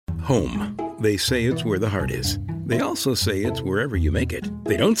Home. They say it's where the heart is. They also say it's wherever you make it.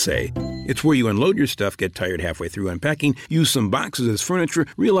 They don't say it's where you unload your stuff, get tired halfway through unpacking, use some boxes as furniture,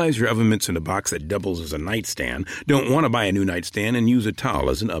 realize your oven mitt's in a box that doubles as a nightstand, don't want to buy a new nightstand, and use a towel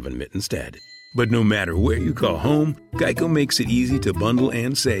as an oven mitt instead. But no matter where you call home, Geico makes it easy to bundle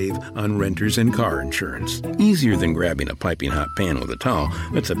and save on renters and car insurance. Easier than grabbing a piping hot pan with a towel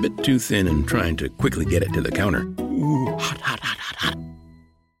that's a bit too thin and trying to quickly get it to the counter. Ooh, hot, hot, hot, hot, hot.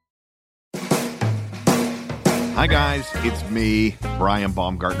 Hi guys, it's me, Brian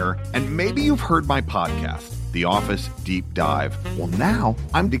Baumgartner, and maybe you've heard my podcast, The Office Deep Dive. Well, now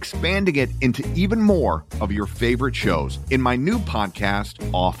I'm expanding it into even more of your favorite shows in my new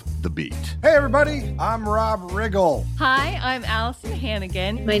podcast, Off the Beat. Hey everybody, I'm Rob Riggle. Hi, I'm Allison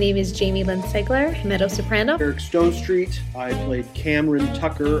Hannigan. My name is Jamie Lynn Segler, Meadow Soprano. Eric Stone Street. I played Cameron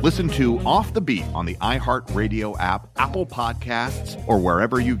Tucker. Listen to Off the Beat on the iHeartRadio app, Apple Podcasts, or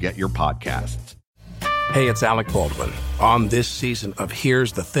wherever you get your podcasts. Hey, it's Alec Baldwin. On this season of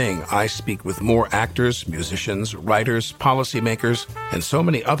Here's the Thing, I speak with more actors, musicians, writers, policymakers, and so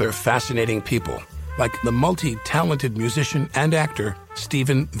many other fascinating people, like the multi-talented musician and actor,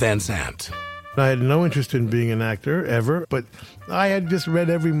 Stephen Van Zandt. I had no interest in being an actor, ever, but I had just read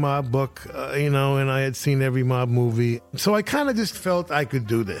every mob book, and I had seen every mob movie. So I kind of just felt I could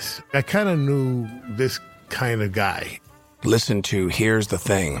do this. I kind of knew this kind of guy. Listen to Here's the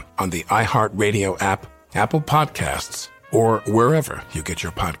Thing on the iHeartRadio app, Apple Podcasts, or wherever you get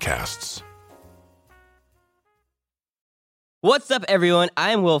your podcasts. What's up, everyone?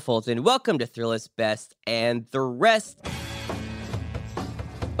 I'm Will Fulton. Welcome to Thrillist Best and the Rest.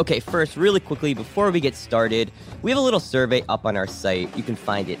 Okay, first, really quickly, before we get started, we have a little survey up on our site. You can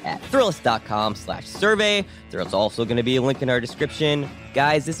find it at Thrillist.com/survey. There's also going to be a link in our description.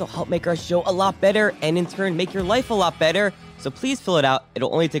 Guys, this will help make our show a lot better and, in turn, make your life a lot better. So please fill it out.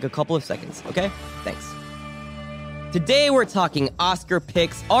 It'll only take a couple of seconds, okay? Thanks. Today, we're talking Oscar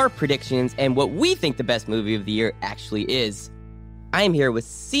picks, our predictions, and what we think the best movie of the year actually is. I am here with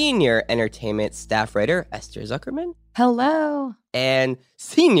senior entertainment staff writer Esther Zuckerman. Hello. And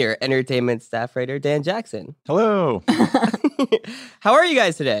senior entertainment staff writer Dan Jackson. Hello. How are you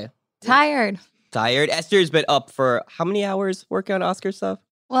guys today? Tired. Tired? Esther's been up for how many hours working on Oscar stuff?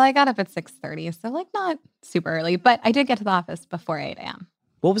 Well, I got up at 6:30, so not super early, but I did get to the office before 8 a.m.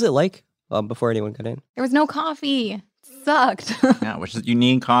 What was it like before anyone got in? There was no coffee. It sucked. Yeah, which is, you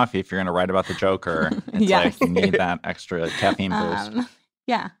need coffee if you're going to write about the Joker. It's yes. like you need that extra caffeine boost.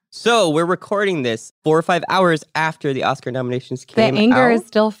 Yeah. So we're recording this 4 or 5 hours after the Oscar nominations came out. The anger is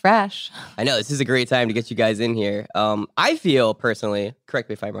still fresh. I know, this is a great time to get you guys in here. I feel personally, correct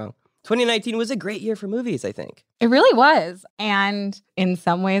me if I'm wrong, 2019 was a great year for movies, I think. It really was. And in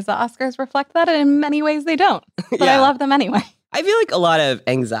some ways, the Oscars reflect that, and in many ways, they don't. But yeah. I love them anyway. I feel like a lot of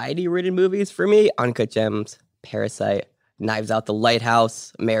anxiety-ridden movies for me, Uncut Gems, Parasite, Knives Out, The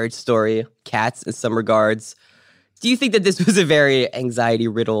Lighthouse, Marriage Story, Cats in some regards. Do you think that this was a very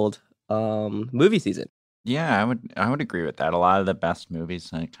anxiety-riddled movie season? Yeah, I would agree with that. A lot of the best movies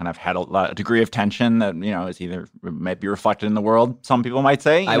kind of had a degree of tension that, is either might be reflected in the world, some people might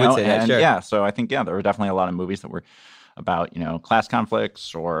say. I would say that, sure. Yeah, so I think, there were definitely a lot of movies that were about, class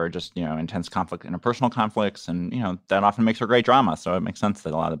conflicts or just, intense conflict, interpersonal conflicts. And, that often makes for great drama. So it makes sense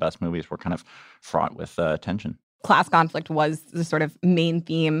that a lot of the best movies were kind of fraught with tension. Class conflict was the sort of main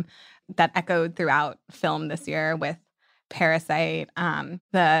theme that echoed throughout film this year with Parasite,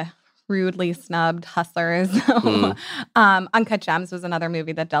 the rudely snubbed hustlers. Uncut Gems was another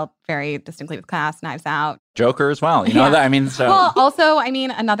movie that dealt very distinctly with class. Knives Out. Joker as well. Well, also,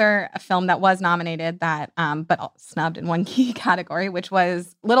 another film that was nominated that, but snubbed in one key category, which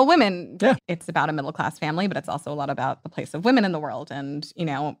was Little Women. Yeah. It's about a middle-class family, but it's also a lot about the place of women in the world and,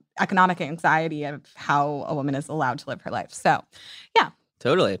 economic anxiety of how a woman is allowed to live her life. So, yeah.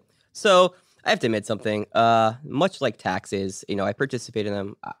 Totally. So I have to admit something. Much like taxes, I participate in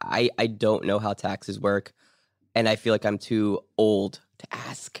them. I don't know how taxes work, and I feel like I'm too old to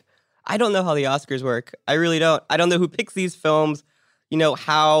ask. I don't know how the Oscars work. I really don't. I don't know who picks these films.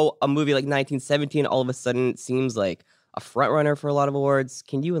 How a movie like 1917 all of a sudden seems like a front runner for a lot of awards.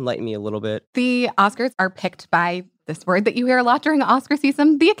 Can you enlighten me a little bit? The Oscars are picked by this word that you hear a lot during Oscar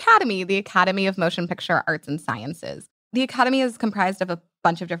season, the Academy of Motion Picture Arts and Sciences. The Academy is comprised of a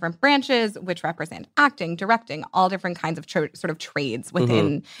bunch of different branches which represent acting, directing, all different kinds of sort of trades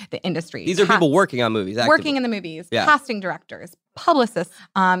within the industry. These are people working on movies, actively. Working in the movies, casting directors, publicists,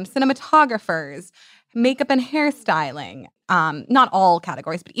 cinematographers, makeup and hairstyling. Not all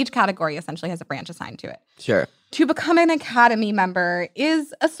categories, but each category essentially has a branch assigned to it. Sure. To become an Academy member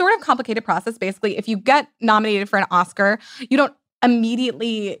is a sort of complicated process. Basically, if you get nominated for an Oscar, you don't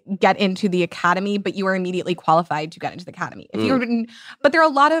immediately get into the Academy, but you are immediately qualified to get into the Academy. But there are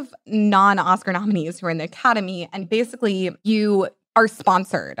a lot of non-Oscar nominees who are in the Academy, and basically you are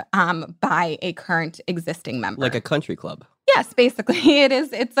sponsored by a current existing member. Like a country club. Yes, basically.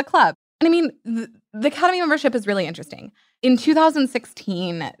 It's a club. And I mean, the Academy membership is really interesting. In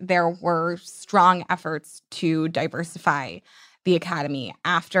 2016, there were strong efforts to diversify the Academy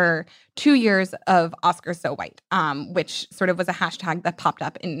after 2 years of Oscars So White, which sort of was a hashtag that popped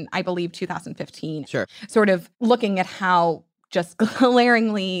up in, I believe, 2015. Sure. Sort of looking at how just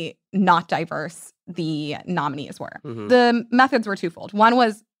glaringly not diverse the nominees were. Mm-hmm. The methods were twofold. One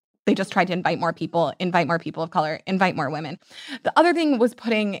was they just tried to invite more people of color, invite more women. The other thing was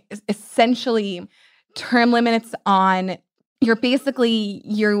putting essentially term limits on. You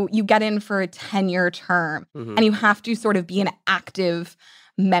get in for a 10-year term, mm-hmm. and you have to sort of be an active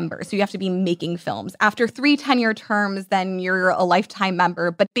member. So you have to be making films. After 3 10-year terms, then you're a lifetime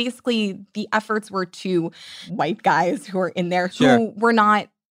member. But basically, the efforts were to white guys who are in there who were not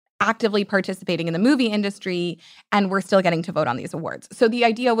actively participating in the movie industry and were still getting to vote on these awards. So the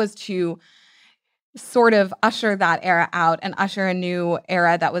idea was to sort of usher that era out and usher a new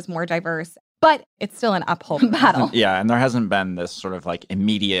era that was more diverse. But it's still an uphill battle. Yeah, and there hasn't been this sort of like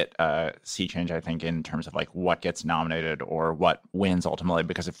immediate sea change, I think, in terms of like what gets nominated or what wins ultimately.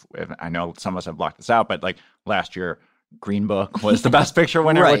 Because if I know some of us have blocked this out, but like last year, Green Book was the Best Picture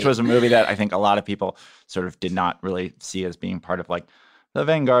winner, right. Which was a movie that I think a lot of people sort of did not really see as being part of like the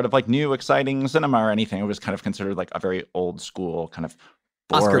vanguard of like new exciting cinema or anything. It was kind of considered like a very old school kind of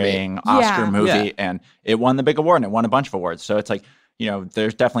boring Oscar movie, and it won the big award and it won a bunch of awards. So it's like, you know,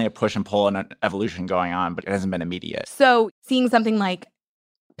 there's definitely a push and pull and an evolution going on, but it hasn't been immediate. So seeing something like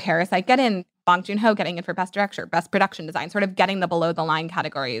Parasite get in, Bong Joon-ho getting in for Best Director, Best Production Design, sort of getting the below-the-line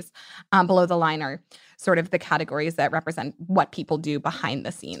categories. Below the line are sort of the categories that represent what people do behind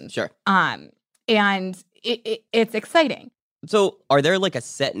the scenes. Sure. And it's exciting. So are there like a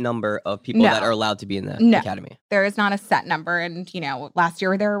set number of people that are allowed to be in the Academy? There is not a set number. And, you know, last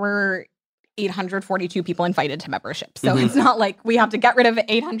year there were 842 people invited to membership. So it's not like we have to get rid of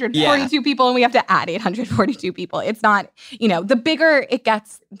 842 people and we have to add 842 people. It's not, you know, the bigger it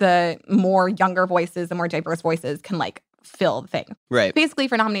gets, the more younger voices, the more diverse voices can like fill the thing. Right. Basically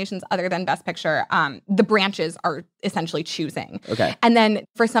for nominations other than Best Picture, the branches are essentially choosing. Okay. And then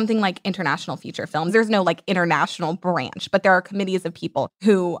for something like international feature films, there's no like international branch, but there are committees of people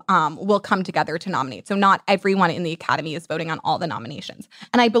who will come together to nominate. So not everyone in the Academy is voting on all the nominations.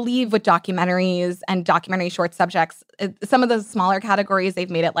 And I believe with documentaries and documentary short subjects, some of the smaller categories, they've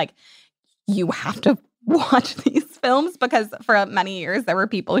made it like you have to watch these films, because for many years there were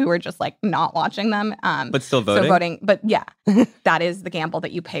people who were just like not watching them, but still voting. So voting, but yeah, that is the gamble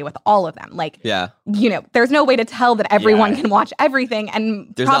that you pay with all of them. Like, you know, there's no way to tell that everyone can watch everything,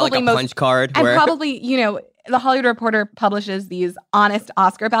 and there's probably not like a punch card. And probably, you know, the Hollywood Reporter publishes these honest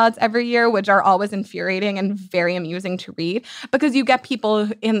Oscar ballots every year, which are always infuriating and very amusing to read, because you get people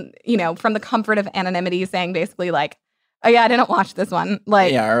in, you know, from the comfort of anonymity saying basically like, oh yeah, I didn't watch this one.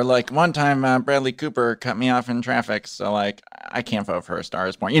 Like, yeah, or like one time Bradley Cooper cut me off in traffic, so like I can't vote for A Star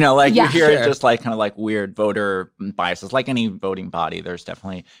Is Born. You know, like you hear it just like kind of like weird voter biases. Like any voting body, there's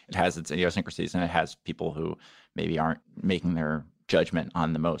definitely, it has its idiosyncrasies, and it has people who maybe aren't making their judgment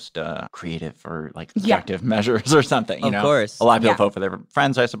on the most creative or like objective measures or something. You know, of course, a lot of people vote for their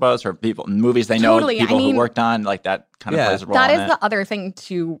friends, I suppose, or people in movies they know, people who worked on. Like that kind of plays a role. That is the other thing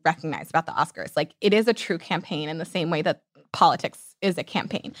to recognize about the Oscars. Like, it is a true campaign in the same way that politics is a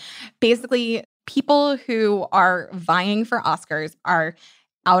campaign. Basically, people who are vying for Oscars are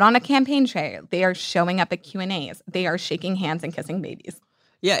out on a campaign trail. They are showing up at Q&As. They are shaking hands and kissing babies.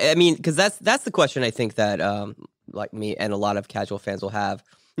 Yeah, I mean, because that's the question I think that like me and a lot of casual fans will have.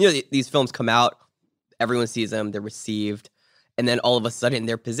 You know, these films come out, everyone sees them, they're received, and then all of a sudden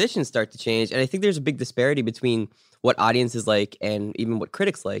their positions start to change. And I think there's a big disparity between what audiences like and even what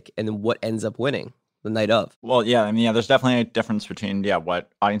critics like, and then what ends up winning the night of. Well, yeah, I mean, there's definitely a difference between, what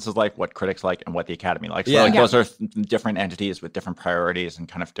audiences like, what critics like, and what the Academy likes. So, those are different entities with different priorities and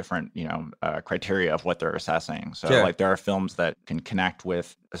kind of different, criteria of what they're assessing. So, like, there are films that can connect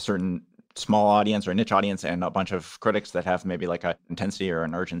with a certain small audience or a niche audience, and a bunch of critics that have maybe like an intensity or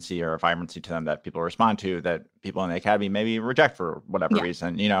an urgency or a vibrancy to them that people respond to, that people in the Academy maybe reject for whatever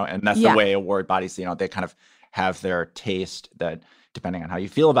reason, and that's the way award bodies, they kind of have their taste that, depending on how you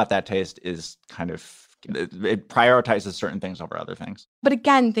feel about that taste, is kind of, it prioritizes certain things over other things. But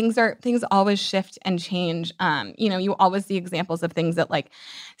again, things always shift and change. You always see examples of things that like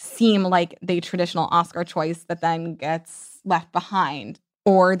seem like the traditional Oscar choice that then gets left behind,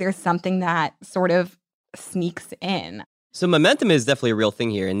 or there's something that sort of sneaks in. So momentum is definitely a real thing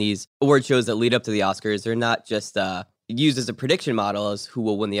here. And these award shows that lead up to the Oscars, they're not just used as a prediction model as who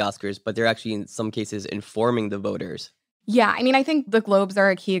will win the Oscars, but they're actually in some cases informing the voters. Yeah, I mean, I think the Globes are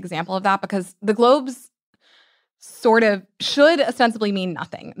a key example of that because the Globes sort of should ostensibly mean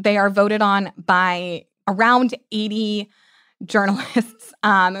nothing. They are voted on by around 80 journalists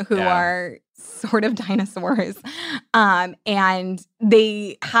who are sort of dinosaurs. And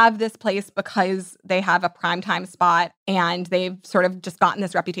they have this place because they have a primetime spot and they've sort of just gotten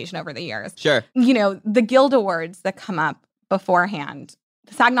this reputation over the years. Sure. You know, the Guild Awards that come up beforehand,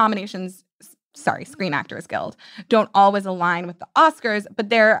 the SAG nominations, Screen Actors Guild, don't always align with the Oscars, but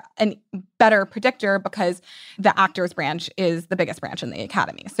they're a better predictor because the actors branch is the biggest branch in the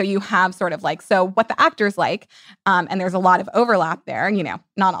Academy. So you have sort of like, so what the actors like, and there's a lot of overlap there. You know,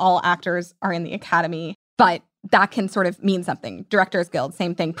 not all actors are in the Academy, but that can sort of mean something. Directors Guild,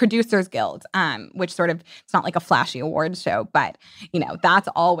 same thing. Producers Guild, which sort of, it's not like a flashy awards show, but, you know, that's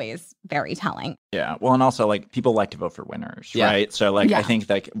always very telling. Yeah. Well, and also, like, people like to vote for winners, right? So, like, I think,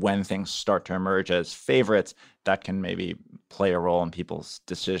 like, when things start to emerge as favorites, that can maybe play a role in people's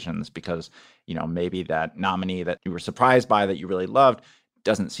decisions because, you know, maybe that nominee that you were surprised by that you really loved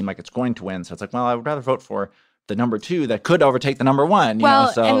doesn't seem like it's going to win. So it's like, well, I would rather vote for the number 2 that could overtake the number 1. You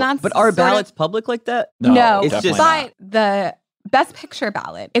know, so. And that's but are ballots public like that? No, it's just but the Best Picture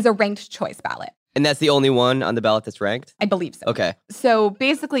ballot is a ranked choice ballot. And that's the only one on the ballot that's ranked? I believe so. Okay. So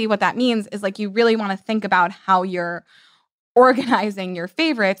basically what that means is like you really want to think about how you're organizing your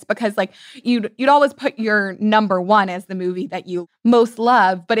favorites because like you'd always put your number 1 as the movie that you most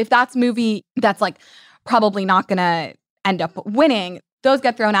love. But if that's a movie that's like probably not going to end up winning, those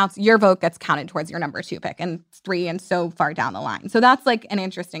get thrown out. So your vote gets counted towards your number 2 pick and 3 and so far down the line. So that's like an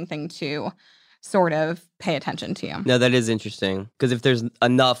interesting thing to sort of pay attention to. No, that is interesting because if there's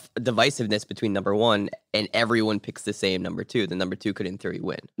enough divisiveness between number 1 and everyone picks the same number 2, then number 2 could in theory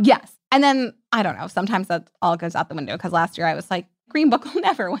win. Yes. And then, I don't know, sometimes that all goes out the window because last year I was like, Green Book will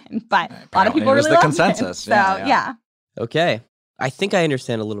never win. But a lot of people really loved it. Consensus. So, yeah. Okay. I think I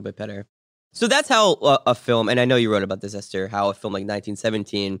understand a little bit better. So that's how a film, and I know you wrote about this, Esther, how a film like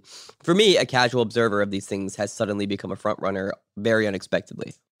 1917, for me, a casual observer of these things, has suddenly become a frontrunner very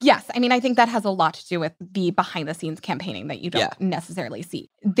unexpectedly. Yes. I mean, I think that has a lot to do with the behind-the-scenes campaigning that you don't necessarily see.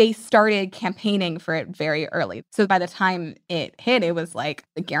 They started campaigning for it very early. So by the time it hit, it was like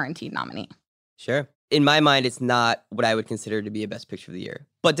a guaranteed nominee. Sure. In my mind, it's not what I would consider to be a Best Picture of the Year.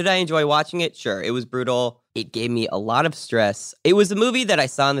 But did I enjoy watching it? Sure. It was brutal. It gave me a lot of stress. It was a movie that I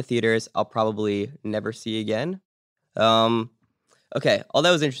saw in the theaters. I'll probably never see again. Okay. All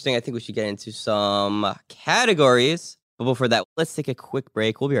that was interesting. I think we should get into some categories. But before that, let's take a quick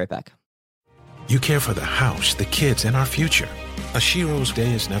break. We'll be right back. You care for the house, the kids, and our future. A Shiro's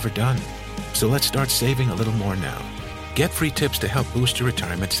day is never done. So let's start saving a little more now. Get free tips to help boost your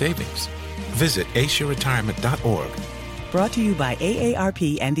retirement savings. Visit aceyourretirement.org. Brought to you by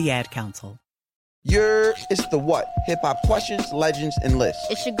AARP and the Ad Council. It's the What? Hip-hop questions, legends, and lists.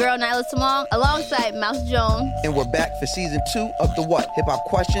 It's your girl, Nyla Simone, alongside Mouse Jones. And we're back for season 2 of the What? Hip-hop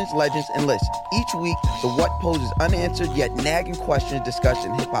questions, legends, and lists. Each week, the What poses unanswered yet nagging questions discussed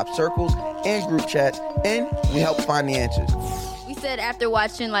in hip-hop circles and group chats, and we help find the answers. We said after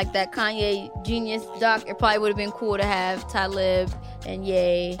watching like that Kanye Genius doc, it probably would have been cool to have Talib and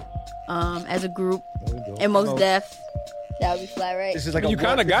Ye as a group, and Mos Def. That would be flat, right? This is like you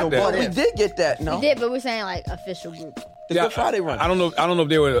kind of got that. We did get that, no? We did, but we're saying like official group. The Good Friday run. I don't know if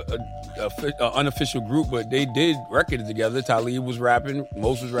they were an unofficial group, but they did records together. Talib was rapping,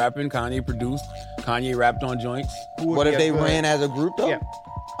 Mos was rapping, Kanye produced, Kanye rapped on joints. What if they ran as a group though? Yeah.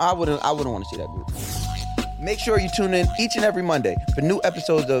 I wouldn't want to see that group. Make sure you tune in each and every Monday for new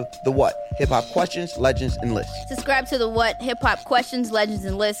episodes of The What? Hip-hop questions, legends, and lists. Subscribe to The What? Hip-hop questions, legends,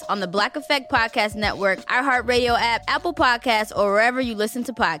 and lists on the Black Effect Podcast Network, iHeartRadio app, Apple Podcasts, or wherever you listen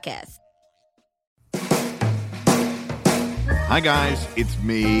to podcasts. Hi, guys. It's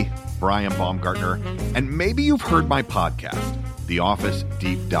me, Brian Baumgartner. And maybe you've heard my podcast, The Office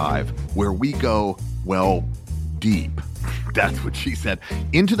Deep Dive, where we go, well, deep. That's what she said.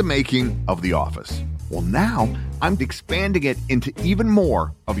 Into the making of The Office. Well, now I'm expanding it into even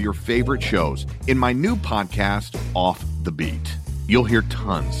more of your favorite shows in my new podcast, Off the Beat. You'll hear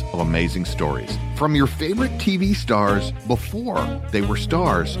tons of amazing stories from your favorite TV stars before they were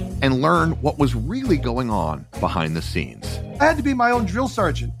stars and learn what was really going on behind the scenes. I had to be my own drill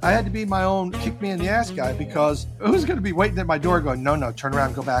sergeant. I had to be my own kick-me-in-the-ass guy because who's going to be waiting at my door going, no, turn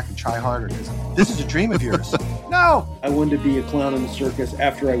around, go back and try harder because this is a dream of yours. No! I wanted to be a clown in the circus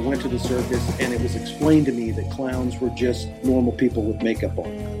after I went to the circus, and it was explained to me that clowns were just normal people with makeup on.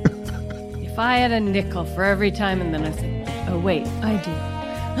 If I had a nickel for every time, and then I said, Oh, wait, I do.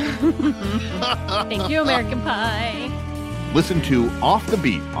 Thank you, American Pie. Listen to Off the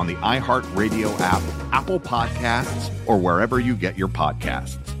Beat on the iHeartRadio app, Apple Podcasts, or wherever you get your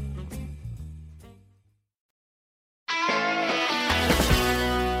podcasts.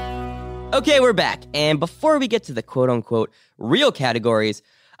 Okay, we're back. And before we get to the quote-unquote real categories,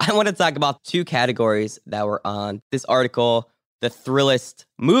 I want to talk about two categories that were on this article, the Thrillist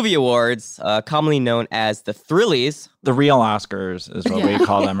Movie Awards, commonly known as the Thrillies. The real Oscars is what we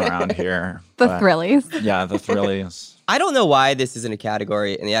call them around here. The Thrillies. Yeah, the Thrillies. I don't know why this isn't a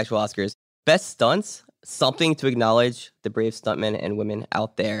category in the actual Oscars. Best stunts, something to acknowledge the brave stuntmen and women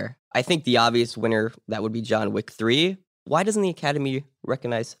out there. I think the obvious winner, that would be John Wick 3. Why doesn't the Academy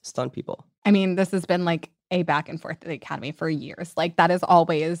recognize stunt people? I mean, this has been like a back and forth at the Academy for years. Like, that is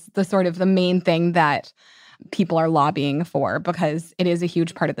always the sort of the main thing that people are lobbying for, because it is a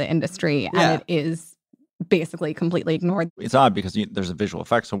huge part of the industry and it is basically completely ignored. It's odd because there's a visual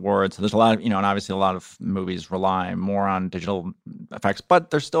effects award, so there's a lot of, and obviously a lot of movies rely more on digital effects, but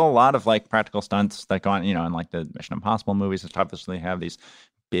there's still a lot of like practical stunts that go on, and like the Mission Impossible movies, which obviously have these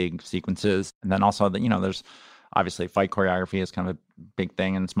big sequences. And then also there's obviously fight choreography is kind of a big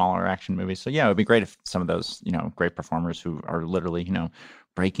thing in smaller action movies. So yeah, it would be great if some of those, great performers who are literally,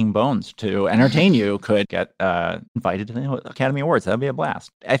 breaking bones to entertain you could get invited to the Academy Awards. That'd be a blast.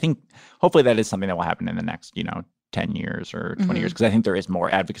 I think hopefully that is something that will happen in the next, 10 years or 20 years, because I think there is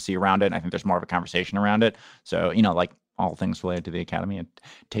more advocacy around it. And I think there's more of a conversation around it. So, like all things related to the Academy, it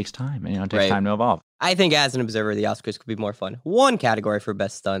takes time, it takes time to evolve. I think as an observer, the Oscars could be more fun. One category for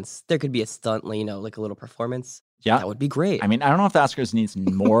best stunts, there could be a stunt, like a little performance. Yeah. That would be great. I mean, I don't know if the Oscars needs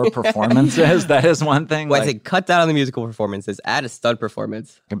more performances. That is one thing. Well, I think cut down on the musical performances, add a stunt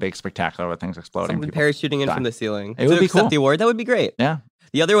performance. A big spectacular with things exploding. Someone parachuting in from the ceiling. It would be cool. The award, that would be great. Yeah.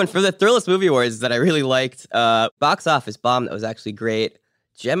 The other one for the Thrillist Movie Awards that I really liked, box office bomb that was actually great,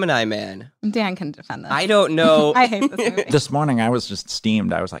 Gemini Man. Dan can defend this. I don't know. I hate this movie. This morning, I was just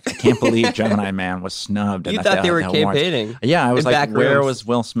steamed. I was like, I can't believe Gemini Man was snubbed. You thought they were campaigning. Yeah, I was like, where was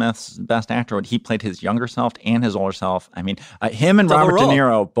Will Smith's Best Actor? He played his younger self and his older self. I mean, him and Robert De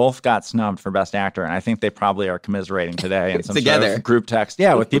Niro both got snubbed for Best Actor, and I think they probably are commiserating today in some sort of group text.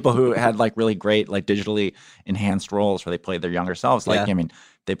 Yeah, with people who had like really great, like digitally enhanced roles where they played their younger selves. Like, I mean,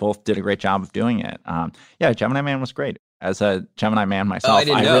 they both did a great job of doing it. Yeah, Gemini Man was great. As a Gemini man myself,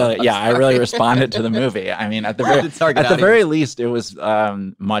 I really responded to the movie. I mean, at the very least, it was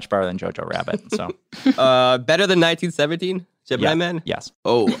much better than Jojo Rabbit. So, better than 1917 Gemini Man? Yes.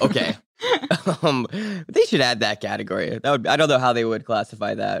 Oh, okay. They should add that category. I don't know how they would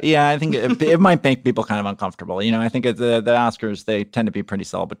classify that. Yeah, I think it might make people kind of uncomfortable. I think the Oscars, they tend to be pretty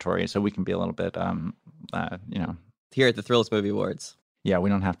celebratory, so we can be a little bit, Here at the Thrillist Movie Awards. Yeah, we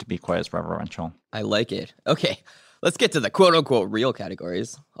don't have to be quite as reverential. I like it. Okay. Let's get to the quote-unquote real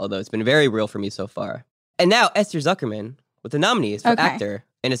categories, although it's been very real for me so far. And now, Esther Zuckerman with the nominees for actor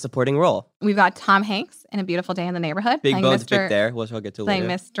in a supporting role. We've got Tom Hanks in A Beautiful Day in the Neighborhood. Big bones pick there, which I'll get to later.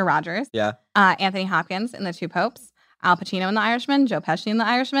 Playing Mr. Rogers. Yeah. Anthony Hopkins in The Two Popes. Al Pacino in The Irishman, Joe Pesci in The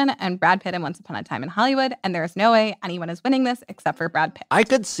Irishman, and Brad Pitt in Once Upon a Time in Hollywood. And there's no way anyone is winning this except for Brad Pitt. I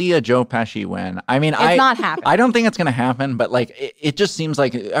could see a Joe Pesci win. I mean, it's not happening. I don't think it's going to happen, but like it just seems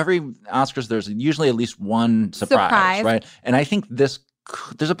like every Oscars, there's usually at least one surprise, right? And I think there's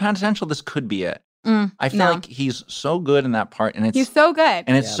a potential this could be it. I feel like he's so good in that part, and he's so good,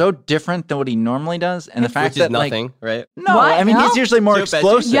 and it's so different than what he normally does. And the fact that nothing, right? No, I mean he's usually more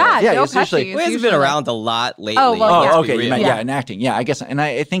explosive. Yeah, he's usually. He's been around a lot lately. Oh, well, okay, in acting, I guess, and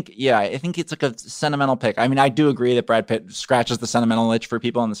I think it's like a sentimental pick. I mean, I do agree that Brad Pitt scratches the sentimental itch for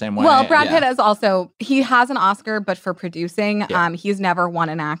people in the same way. Well, Brad Pitt is also he has an Oscar, but for producing, he's never won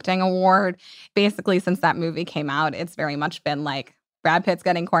an acting award. Basically, since that movie came out, it's very much been like Brad Pitt's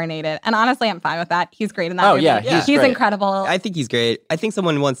getting coronated. And honestly, I'm fine with that. He's great in that movie. Yeah, he's incredible. I think he's great. I think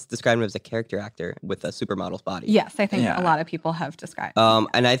someone once described him as a character actor with a supermodel's body. Yes, I think a lot of people have described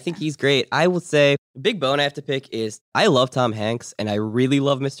and I think he's great. I will say, big bone I have to pick is I love Tom Hanks, and I really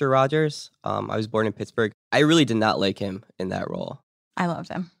love Mr. Rogers. I was born in Pittsburgh. I really did not like him in that role. I loved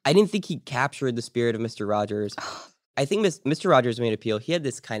him. I didn't think he captured the spirit of Mr. Rogers. I think Mr. Rogers made appeal. He had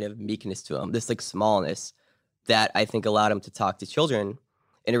this kind of meekness to him, this like smallness that I think allowed him to talk to children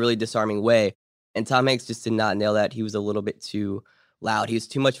in a really disarming way. And Tom Hanks just did not nail that. He was a little bit too loud. He was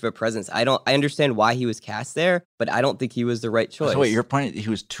too much of a presence. I understand why he was cast there, but I don't think he was the right choice. So wait, your point is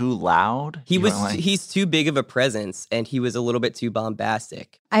he was too loud? He's too big of a presence, and he was a little bit too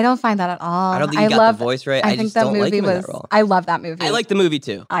bombastic. I don't find that at all. I don't think he got the voice right. I think just don't like him in that role. I love that movie. I like the movie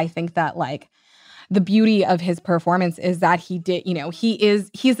too. I think that like the beauty of his performance is that he's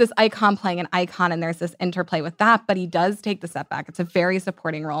this icon playing an icon, and there's this interplay with that, but he does take the step back. It's a very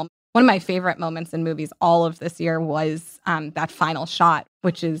supporting role. One of my favorite moments in movies all of this year was that final shot,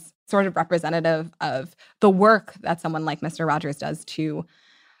 which is sort of representative of the work that someone like Mr. Rogers does to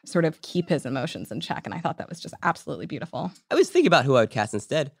sort of keep his emotions in check. And I thought that was just absolutely beautiful. I was thinking about who I would cast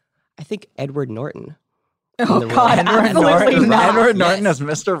instead. I think Edward Norton. Oh, God, absolutely not. Edward Norton as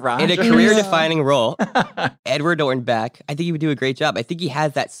Mr. Rogers. In a career-defining role. Edward Norton back. I think he would do a great job. I think he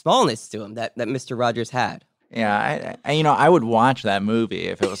has that smallness to him that Mr. Rogers had. Yeah, I would watch that movie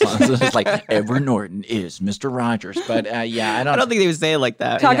if it was just like Edward Norton is Mr. Rogers. But yeah, I don't think they would say it like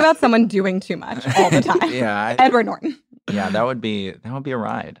that. Talk about someone doing too much all the time. Yeah, Edward Norton. Yeah, that would be a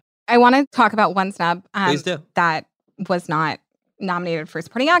ride. I want to talk about one snub Please do. that was not nominated for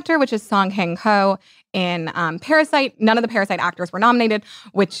supporting actor, which is Song Kang-ho in Parasite. None of the Parasite actors were nominated,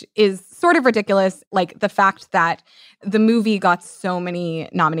 which is sort of ridiculous. Like the fact that the movie got so many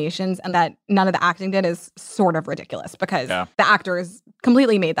nominations and that none of the acting did is sort of ridiculous because the actors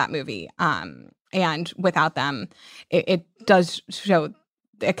completely made that movie. And without them, it does show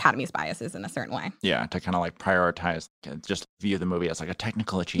the Academy's biases in a certain way. Yeah, to kind of like prioritize, just view the movie as like a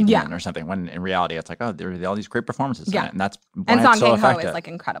technical achievement or something, when in reality it's like, oh, there are all these great performances in it, and that's why Song it's so Kang-ho effective. is like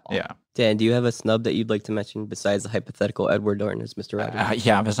incredible. Yeah. Dan, do you have a snub that you'd like to mention besides the hypothetical Edward Norton as Mr. Rogers?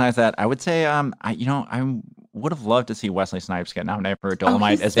 Yeah, besides that, I would say, I would have loved to see Wesley Snipes get nominated for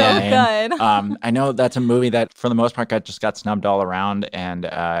Dolomite as Van Halen. I know that's a movie that, for the most part, just got snubbed all around, and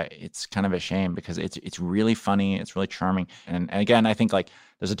it's kind of a shame because it's really funny, it's really charming, and again, I think like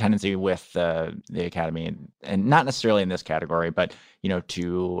there's a tendency with the Academy, and not necessarily in this category, but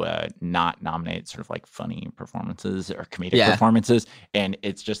to not nominate sort of like funny performances or comedic performances, and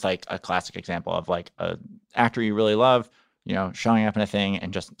it's just like a classic example of like a actor you really love, showing up in a thing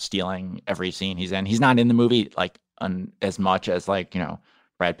and just stealing every scene he's in. He's not in the movie like as much as like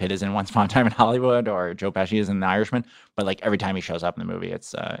Brad Pitt is in Once Upon a Time in Hollywood or Joe Pesci is in The Irishman, but like every time he shows up in the movie,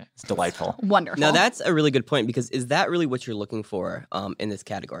 it's delightful. Wonderful. Now that's a really good point, because is that really what you're looking for in this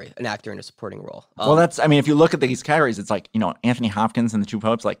category, an actor in a supporting role? Well, if you look at these categories, it's like, Anthony Hopkins in The Two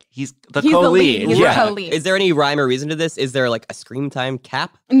Popes, like he's the co-lead. He's the co-lead. Is there any rhyme or reason to this? Is there like a screen time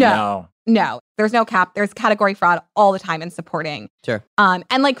cap? No. There's no cap. There's category fraud all the time in supporting. Sure.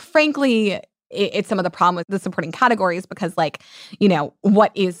 And like, frankly, it's some of the problem with the supporting categories because, like,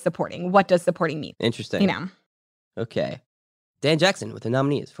 what is supporting? What does supporting mean? Interesting. Okay. Dan Jackson with the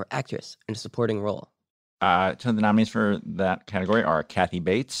nominees for actress in a supporting role. So the nominees for that category are Kathy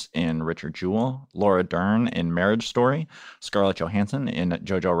Bates in Richard Jewell, Laura Dern in Marriage Story, Scarlett Johansson in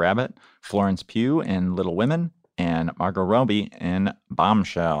Jojo Rabbit, Florence Pugh in Little Women, and Margot Robbie in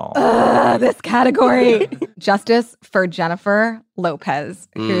Bombshell. This category. Justice for Jennifer Lopez,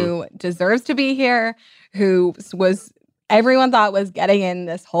 who deserves to be here, who everyone thought was getting in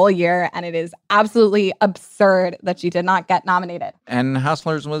this whole year, and it is absolutely absurd that she did not get nominated. And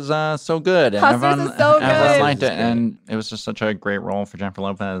Hustlers was so good. And Hustlers is so good. Everyone liked it, and it was just such a great role for Jennifer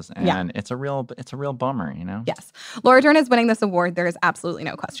Lopez, and it's a real bummer, Yes. Laura Dern is winning this award. There is absolutely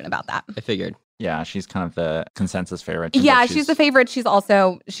no question about that. I figured. Yeah, she's kind of the consensus favorite. Yeah, she's the favorite. She's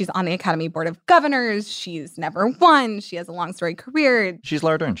on the Academy Board of Governors. She's never won. She has a long storied career. She's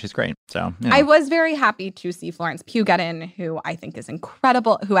Laura Dern. She's great. So I was very happy to see Florence Pugh get in, who I think is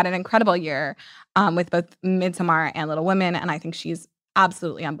incredible, who had an incredible year with both Midsommar and Little Women. And I think she's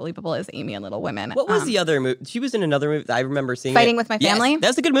absolutely unbelievable as Amy in Little Women. What was the other movie? She was in another movie that I remember seeing. Fighting with My Family. Yes,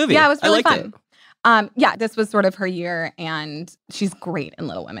 that's a good movie. Yeah, it was really fun. It. This was sort of her year, and she's great in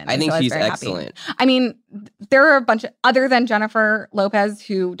Little Women. I think she's very excellent. Happy. I mean, there are a bunch of, other than Jennifer Lopez,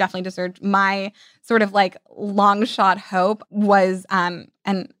 who definitely deserved. My sort of like long shot hope was, and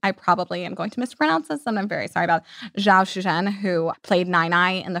I probably am going to mispronounce this, and I'm very sorry about Zhao Shuzhen, who played Nai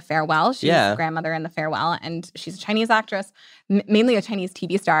Nai in The Farewell. She's the grandmother in The Farewell, and she's a Chinese actress, mainly a Chinese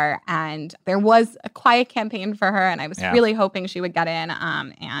TV star. And there was a quiet campaign for her, and I was really hoping she would get in.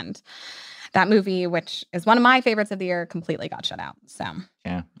 And that movie, which is one of my favorites of the year, completely got shut out. So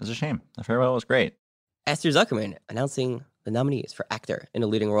yeah, it's a shame. The Farewell was great. Esther Zuckerman announcing the nominees for actor in a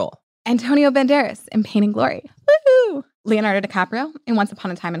leading role. Antonio Banderas in Pain and Glory. Woohoo! Leonardo DiCaprio in Once Upon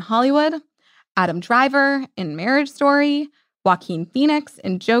a Time in Hollywood. Adam Driver in Marriage Story. Joaquin Phoenix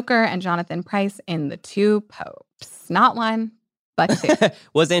in Joker, and Jonathan Pryce in The Two Popes. Not one, but two.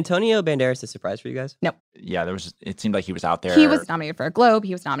 Was Antonio Banderas a surprise for you guys? No. it seemed like he was out there. He was nominated for a Globe.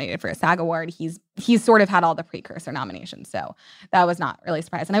 He was nominated for a SAG Award. He's sort of had all the precursor nominations. So that was not really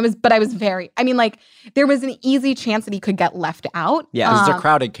surprising. I was there was an easy chance that he could get left out. Yeah, it's a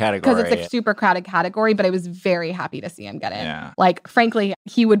crowded category. Because it's a super crowded category, but I was very happy to see him get in. Yeah. Like, frankly,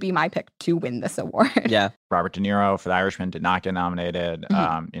 he would be my pick to win this award. Yeah. Robert De Niro for The Irishman did not get nominated.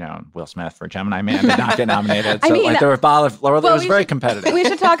 Will Smith for Gemini Man did not get nominated. So there were it was very competitive. We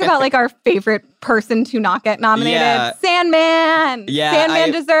should talk about our favorite person to not get nominated. Yeah. Sandman. Yeah,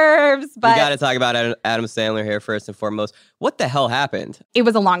 Sandman deserves. But we got to talk about Adam Sandler here first and foremost. What the hell happened? It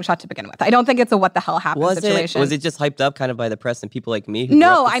was a long shot to begin with. I don't think it's a what the hell happened situation. Was it just hyped up kind of by the press and people like me?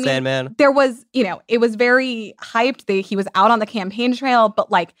 No, Sandman? There was, it was very hyped. He was out on the campaign trail, but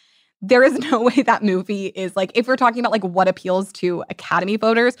there is no way that movie is if we're talking about what appeals to Academy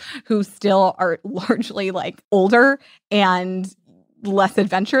voters who still are largely older and less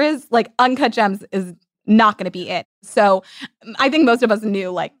adventurous, Uncut Gems is not going to be it. So I think most of us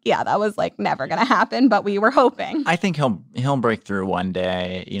knew that was never going to happen, but we were hoping. I think he'll break through one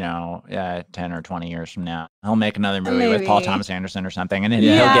day, 10 or 20 years from now. He'll make another movie with Paul Thomas Anderson or something, and then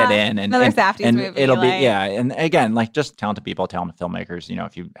he'll get in. Another Safdie's movie. It'll be, and again, just talented people, talented filmmakers,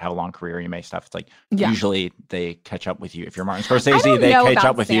 if you have a long career, you make stuff. It's usually they catch up with you. If you're Martin Scorsese, they catch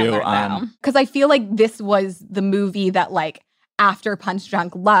up with Sandler, you. Because I feel like this was the movie that after Punch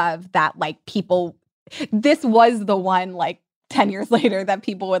Drunk Love that people... This was the one 10 years later that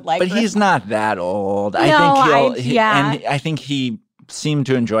people would But he's not that old. I think he seemed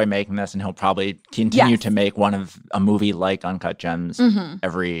to enjoy making this, and he'll probably continue to make a movie like Uncut Gems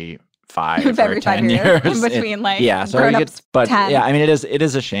every 5 or 10 years. In between grown-ups 10. Yeah, it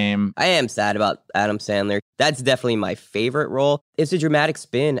is a shame. I am sad about Adam Sandler. That's definitely my favorite role. It's a dramatic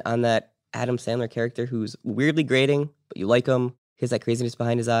spin on that Adam Sandler character who's weirdly grating, but you like him. He has that craziness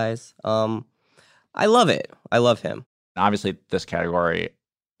behind his eyes. I love it. I love him. Obviously, this category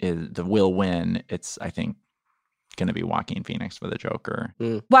will win. It's, I think, going to be Joaquin Phoenix for the Joker.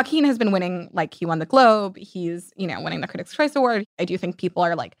 Joaquin has been winning, he won the Globe. He's, winning the Critics' Choice Award. I do think people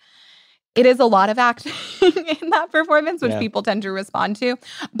are it is a lot of acting in that performance, which people tend to respond to.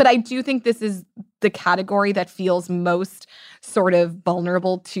 But I do think this is the category that feels most sort of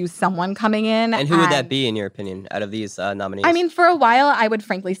vulnerable to someone coming in. And who would that be, in your opinion, out of these nominees? For a while, I would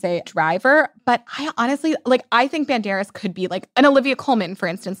frankly say Driver. But I honestly, I think Banderas could be an Olivia Colman, for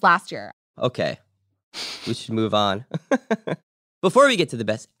instance, last year. Okay. We should move on. Before we get to the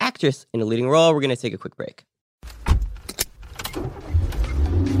best actress in a leading role, we're going to take a quick break.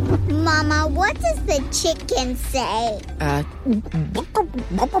 Mama, what does the chicken say?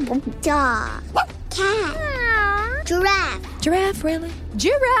 Dog. Cat. Giraffe. Giraffe, really?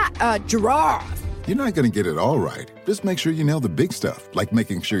 Giraffe. You're not going to get it all right. Just make sure you nail the big stuff, like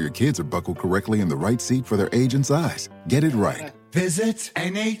making sure your kids are buckled correctly in the right seat for their age and size. Get it right. Visit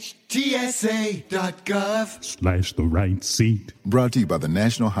NHTSA.gov/the right seat. Brought to you by the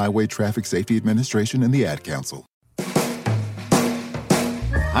National Highway Traffic Safety Administration and the Ad Council.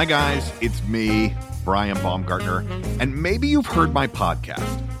 Hi, guys. It's me, Brian Baumgartner. And maybe you've heard my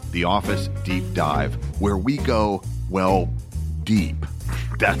podcast, The Office Deep Dive, where we go, deep.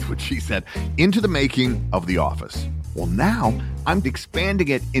 That's what she said. Into the making of The Office. Well, now I'm expanding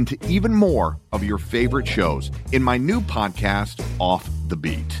it into even more of your favorite shows in my new podcast, Off the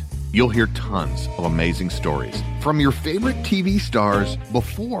Beat. You'll hear tons of amazing stories from your favorite TV stars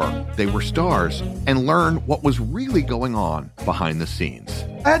before they were stars and learn what was really going on behind the scenes.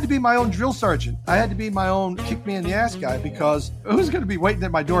 I had to be my own drill sergeant. I had to be my own kick me in the ass guy because who's going to be waiting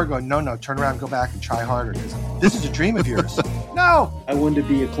at my door going, no, turn around, go back and try harder. This is a dream of yours. No! I wanted to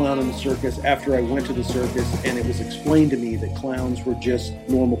be a clown in the circus after I went to the circus, and it was explained to me that clowns were just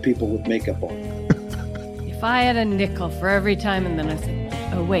normal people with makeup on. If I had a nickel for every time, and then I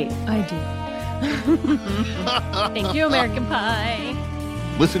said, oh, wait, I do. Thank you, American Pie.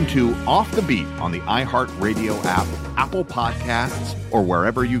 Listen to Off the Beat on the iHeartRadio app, Apple Podcasts, or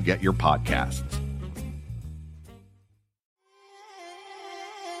wherever you get your podcasts.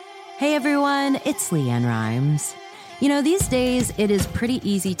 Hey everyone, it's Leanne Rimes. These days it is pretty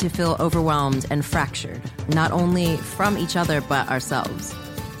easy to feel overwhelmed and fractured, not only from each other, but ourselves.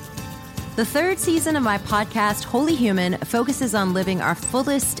 The third season of my podcast, Wholly Human, focuses on living our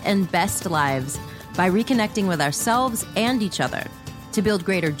fullest and best lives by reconnecting with ourselves and each other to build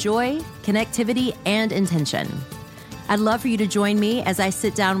greater joy, connectivity, and intention. I'd love for you to join me as I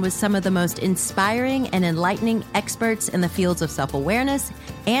sit down with some of the most inspiring and enlightening experts in the fields of self-awareness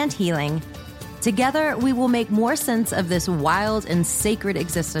and healing. Together, we will make more sense of this wild and sacred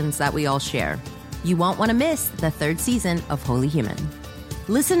existence that we all share. You won't want to miss the third season of Wholly Human.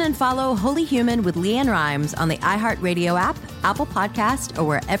 Listen and follow Holy Human with Leanne Rimes on the iHeartRadio app, Apple Podcast, or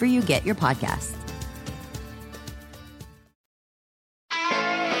wherever you get your podcasts.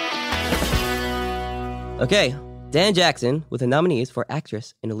 Okay, Dan Jackson with the nominees for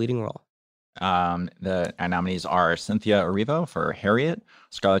actress in a leading role. The nominees are Cynthia Erivo for Harriet,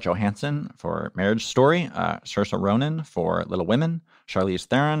 Scarlett Johansson for Marriage Story, Saoirse Ronan for Little Women, Charlize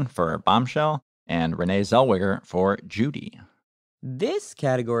Theron for Bombshell, and Renee Zellweger for Judy. This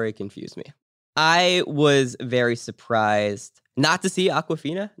category confused me. I was very surprised not to see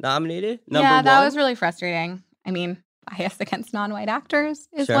Awkwafina nominated. That was really frustrating. I mean, bias against non-white actors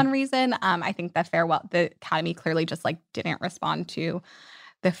is one reason. I think that the Academy clearly just didn't respond to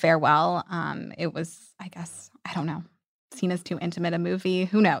the farewell. It was, I guess, I don't know, seen as too intimate a movie.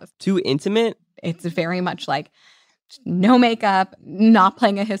 Who knows? Too intimate? It's very much no makeup, not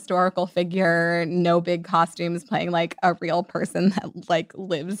playing a historical figure, no big costumes, playing a real person that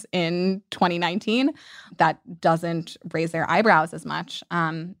lives in 2019. That doesn't raise their eyebrows as much.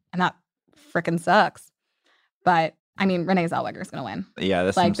 And that frickin' sucks. But I mean, Renee Zellweger is going to win. Yeah,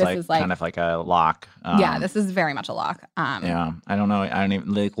 this seems kind of like a lock. Yeah, this is very much a lock. Yeah, I don't know. I don't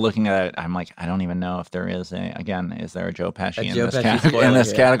even looking at it. I'm I don't even know if there is is there a Joe Pesci in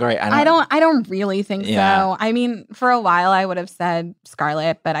this category? I don't really think so. I mean, for a while I would have said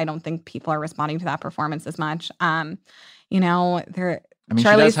Scarlett, but I don't think people are responding to that performance as much. Charlize she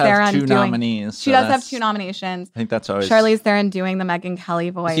does have Theron two nominees. She does have two nominations. I think that's always Charlize Theron doing the Megyn Kelly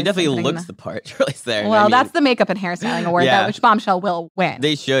voice. She definitely looks the part. Charlize Theron. Well, that's the makeup and hairstyling award, which Bombshell will win.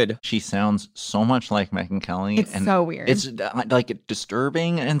 They should. She sounds so much like Megyn Kelly. It's so weird. It's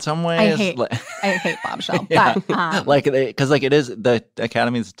disturbing in some ways. I hate Bombshell, but because it is the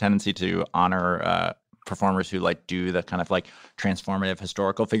Academy's tendency to honor performers who do the kind of transformative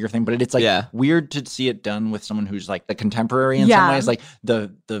historical figure thing, but it's weird to see it done with someone who's a contemporary in some ways.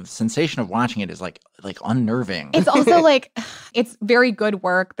 The sensation of watching it is unnerving. It's also it's very good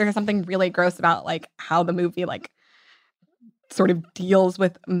work. There's something really gross about how the movie sort of deals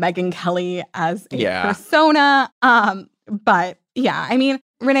with Megyn Kelly as a persona. But yeah, I mean,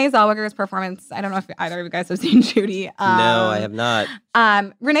 Renee Zellweger's performance, I don't know if either of you guys have seen Judy. No, I have not.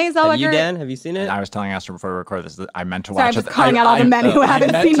 Renee Zellweger. Have you, Dan? Have you seen it? I was telling Esther before we record this that I meant to watch it. I'm just calling out all the men who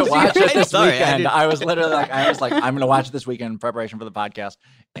haven't seen Judy. I meant to watch it this weekend. I was literally I'm going to watch it this weekend in preparation for the podcast.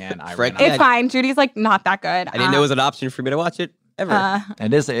 And it's fine. Judy's not that good. I didn't know it was an option for me to watch it. Ever.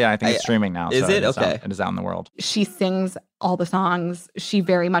 It is. Yeah, I think it's streaming now. Is it? Okay. It is out in the world. She sings all the songs. She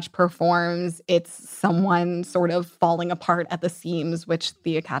very much performs. It's someone sort of falling apart at the seams, which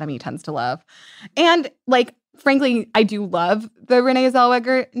the Academy tends to love. And frankly, I do love the Renee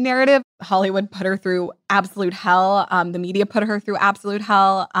Zellweger narrative. Hollywood put her through absolute hell. The media put her through absolute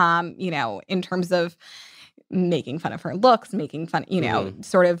hell. In terms of making fun of her looks, making fun,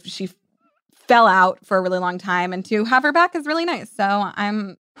 sort of she fell out for a really long time, and to have her back is really nice. So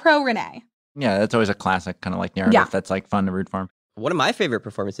I'm pro Renee. Yeah, that's always a classic kind of narrative that's fun to root for. One of my favorite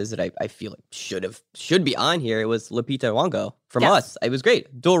performances that I feel should be on here, it was Lupita Nyong'o from Us. It was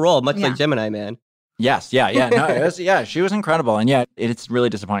great. Dual role, much like Gemini Man. Yes, yeah. No, she was incredible. And yet it's really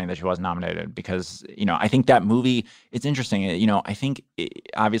disappointing that she wasn't nominated because, I think that movie, it's interesting. I think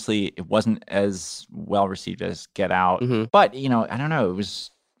obviously it wasn't as well received as Get Out, but, I don't know, it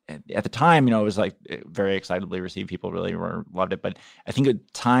was at the time, it was very excitedly received. People really loved it. But I think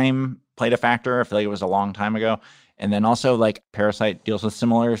time played a factor. I feel like it was a long time ago. And then also Parasite deals with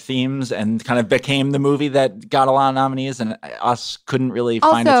similar themes and kind of became the movie that got a lot of nominees, and Us couldn't really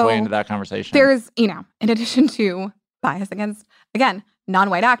find its way into that conversation. There's, in addition to bias against, again,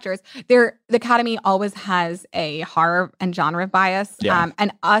 non-white actors, the Academy always has a horror and genre bias.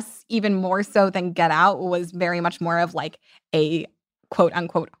 And Us, even more so than Get Out, was very much more of a quote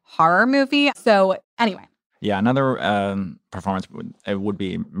unquote horror movie. So anyway. Yeah, another performance would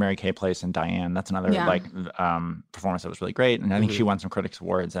be Mary Kay Place and Diane. That's another performance that was really great, and I think she won some critics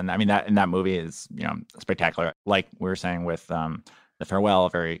awards. And I mean that movie is spectacular. Like we were saying with The Farewell, a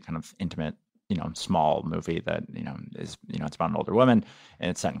very kind of intimate, small movie that is it's about an older woman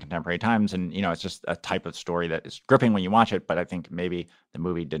and it's set in contemporary times, and it's just a type of story that is gripping when you watch it. But I think maybe the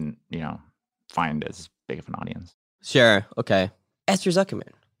movie didn't find as big of an audience. Sure. Okay. Esther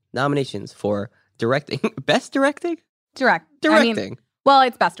Zuckerman, nominations for directing. Best directing? Directing. I mean, well,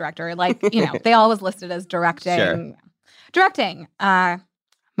 it's best director. They all was listed as directing. Sure. Directing. Martin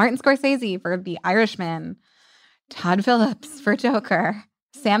Scorsese for The Irishman. Todd Phillips for Joker.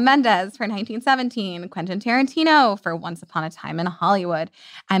 Sam Mendes for 1917. Quentin Tarantino for Once Upon a Time in Hollywood.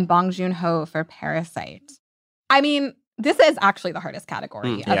 And Bong Joon-ho for Parasite. I mean, this is actually the hardest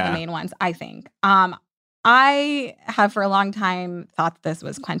category of the main ones, I think. I have for a long time thought this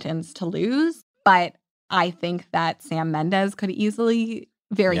was Quentin's to lose, but I think that Sam Mendes could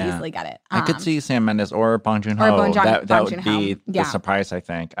very easily get it. I could see Sam Mendes or Bong Joon-ho. That would be the surprise, I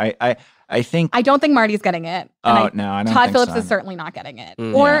think. I think... I don't think Marty's getting it. No, I don't think Todd Phillips so. is certainly not getting it.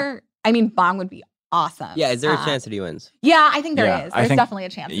 Or, I mean, Bong would be awesome. Yeah, is there a chance that he wins? Yeah, I think there is. There's definitely a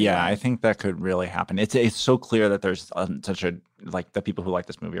chance. I think that could really happen. It's so clear that there's such a the people who like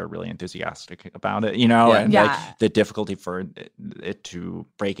this movie are really enthusiastic about it, and like the difficulty for it to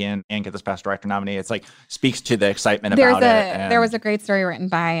break in and get this Best Director nominee. It's like speaks to the excitement about it. There was a great story written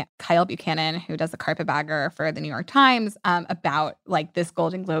by Kyle Buchanan, who does the Carpetbagger for the New York Times, about like this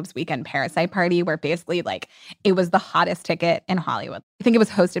Golden Globes weekend Parasite party, where basically like it was the hottest ticket in Hollywood. I think it was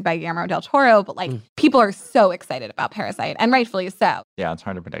hosted by Guillermo del Toro, but like people are so excited about Parasite, and rightfully so. Yeah, it's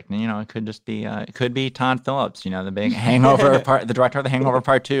hard to predict. It could just be it could be Todd Phillips, the big Hangover the director of The Hangover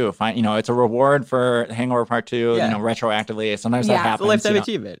Part 2. It's a reward for Hangover Part 2, retroactively. Sometimes that happens. It's a lifetime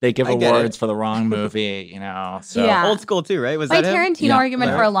achievement. They give awards for the wrong movie, So Old school too, right? Was my that him? Tarantino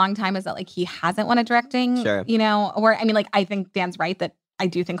argument for a long time is that like he hasn't won a directing, or I mean, like I think Dan's right that I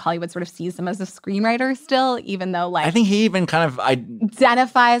do think Hollywood sort of sees him as a screenwriter still, even though like I think he even kind of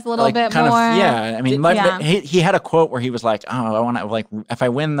identifies a little bit more. I mean, he had a quote where he was like, "Oh, I want to like if I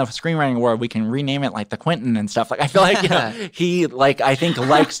win the screenwriting award, we can rename it like the Quentin and stuff." Like I feel like he I think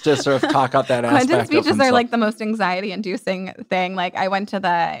likes to sort of talk up that aspect. Quentin's speeches are like the most anxiety-inducing thing. Like I went to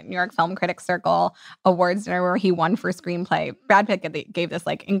the New York Film Critics Circle awards dinner where he won for screenplay. Brad Pitt gave this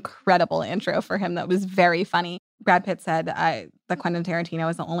like incredible intro for him that was very funny. Brad Pitt said that Quentin Tarantino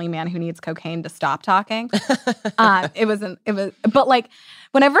is the only man who needs cocaine to stop talking. But like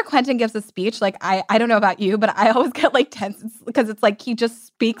whenever Quentin gives a speech, like I don't know about you, but I always get like tense because it's like he just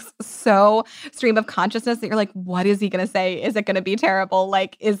speaks so stream of consciousness that you're like, what is he gonna say? Is it gonna be terrible?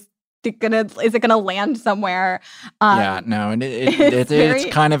 Like is it gonna land somewhere? And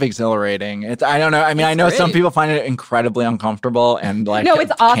it's kind of exhilarating. I don't know. I mean, I know some people find it incredibly uncomfortable and like no,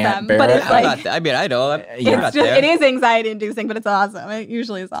 it's awesome, but it's like I know. It is anxiety inducing, but it's awesome. It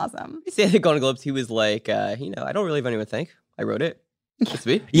usually is awesome. You see, at the Golden Globes, he was like, I don't really have anyone to thank. I wrote it. It's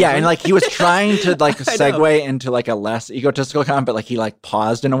me. Yeah, and like he was trying to like segue into like a less egotistical comment, but like he like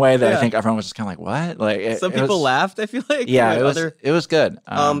paused in a way that I think everyone was just kind of like, what? Like some people laughed, I feel like. Yeah, it was good.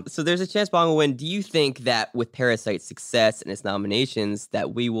 So there's a chance Bong will win. Do you think that with Parasite's success and its nominations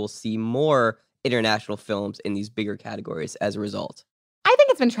that we will see more international films in these bigger categories as a result? I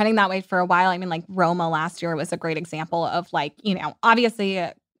think it's been trending that way for a while. I mean, like Roma last year was a great example of like, obviously,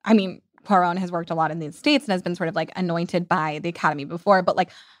 I mean, Cuarón has worked a lot in the States and has been sort of like anointed by the Academy before, but like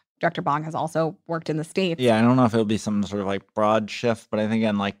Director Bong has also worked in the States. Yeah, I don't know if it'll be some sort of like broad shift, but I think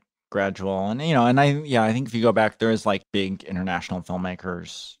again, like gradual. And, I think if you go back, there is like big international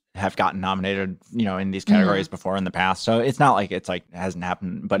filmmakers have gotten nominated, in these categories before in the past. So it's not like it hasn't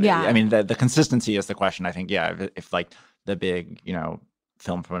happened. But I mean, the consistency is the question. I think, if like the big,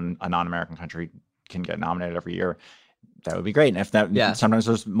 film from a non-American country can get nominated every year, that would be great. And if sometimes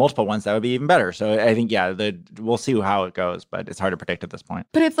there's multiple ones, that would be even better. So I think, we'll see how it goes, but it's hard to predict at this point.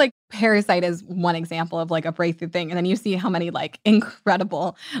 But it's like Parasite is one example of like a breakthrough thing. And then you see how many like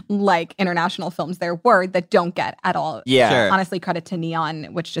incredible like international films there were that don't get at all. Yeah. Sure. Honestly, credit to Neon,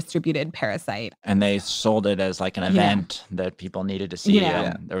 which distributed Parasite. And they sold it as like an event that people needed to see.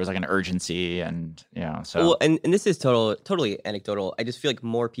 And there was like an urgency and, so. Well, and this is totally anecdotal. I just feel like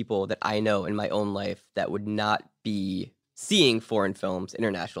more people that I know in my own life that would not be seeing foreign films,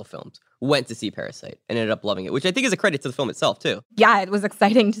 international films, went to see Parasite and ended up loving it, which I think is a credit to the film itself, too. Yeah, it was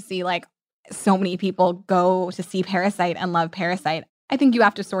exciting to see, like, so many people go to see Parasite and love Parasite. I think you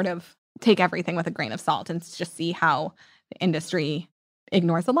have to sort of take everything with a grain of salt and just see how the industry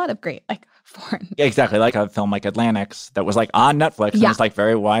ignores a lot of great, like, foreign. Yeah, exactly. Like a film like Atlantics that was like on Netflix and was like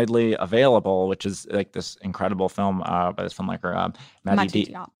very widely available, which is like this incredible film by this filmmaker, Mati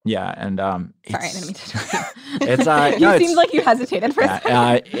Diop. Yeah, and sorry, I didn't mean to do it's you seemed like you hesitated for a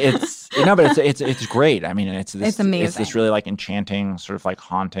second. But it's great. I mean, it's amazing. It's this really like enchanting, sort of like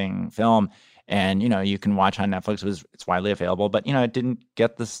haunting film. And, you can watch on Netflix. It's widely available, but, it didn't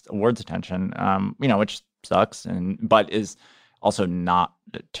get this awards attention, which sucks, but is also not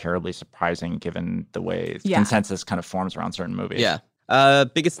terribly surprising given the way consensus kind of forms around certain movies. Yeah.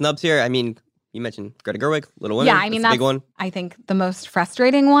 Biggest snubs here. I mean, you mentioned Greta Gerwig, Little Women. Yeah, I mean, that's a big one. I think the most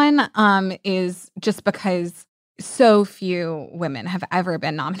frustrating one is just because so few women have ever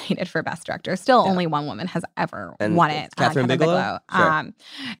been nominated for Best Director. Still, only one woman has ever won it. Catherine Bigelow? Sure.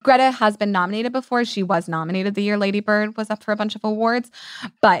 Greta has been nominated before. She was nominated the year Lady Bird was up for a bunch of awards.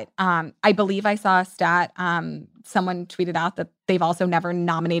 But I believe I saw a stat. Someone tweeted out that they've also never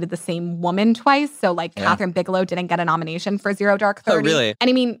nominated the same woman twice. So, Catherine Bigelow didn't get a nomination for Zero Dark 30. Oh, really? And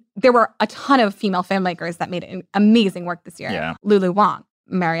I mean, there were a ton of female filmmakers that made amazing work this year. Yeah. Lulu Wang,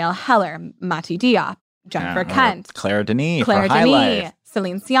 Marielle Heller, Mati Diop, Jennifer Kent, Claire Denis for High Life.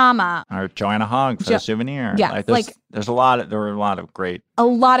 Celine Sciamma, or Joanna Hogg for The Souvenir. Yeah, there were a lot of great, a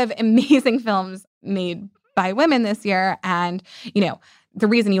lot of amazing films made by women this year. And, the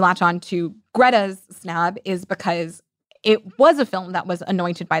reason you latch on to Greta's snub is because it was a film that was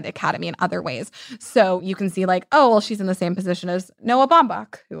anointed by the Academy in other ways. So you can see she's in the same position as Noah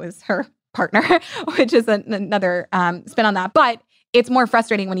Baumbach, who is her partner, which is another spin on that. But it's more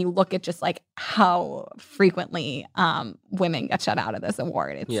frustrating when you look at just how frequently women get shut out of this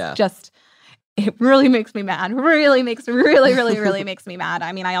award. It's just, it really makes me mad. Really makes me mad.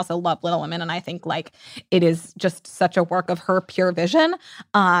 I mean, I also love Little Women, and I think it is just such a work of her pure vision,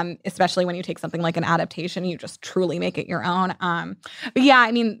 especially when you take something like an adaptation, you just truly make it your own. But yeah,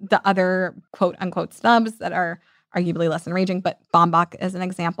 I mean, the other quote unquote snubs that are arguably less enraging, but Baumbach is an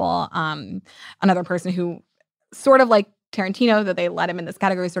example. Another person who sort of Tarantino, that they let him in this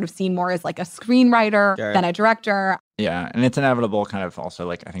category, sort of seen more as a screenwriter than a director. Yeah, and it's inevitable kind of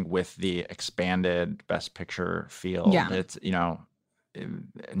also I think with the expanded Best Picture field, it's, now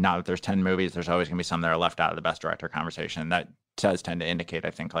that there's 10 movies, there's always going to be some that are left out of the Best Director conversation. That does tend to indicate,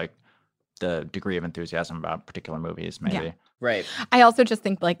 I think, the degree of enthusiasm about particular movies, maybe. Yeah. Right. I also just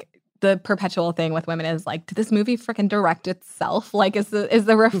think the perpetual thing with women is did this movie freaking direct itself? Is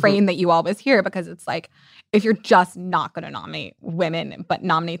the refrain that you always hear, because it's if you're just not going to nominate women but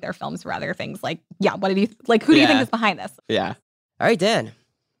nominate their films for other things, what did you who do you think is behind this? Yeah. All right, Dan.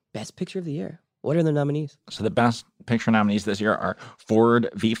 Best Picture of the Year. What are the nominees? So the Best Picture nominees this year are Ford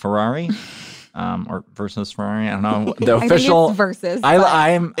v Ferrari. Or versus Ferrari, I don't know. The official I think it's versus.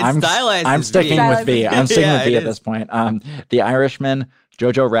 I'm stylized. I'm sticking with V. I'm sticking with V at this point. The Irishman,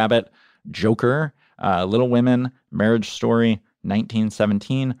 Jojo Rabbit, Joker, Little Women, Marriage Story,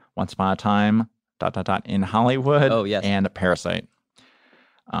 1917, Once Upon a Time, ... in Hollywood. Oh, yes. And Parasite.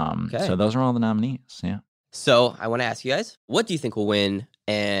 So those are all the nominees. Yeah. So I want to ask you guys, what do you think will win,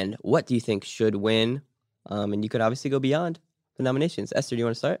 and what do you think should win? And you could obviously go beyond the nominations. Esther, do you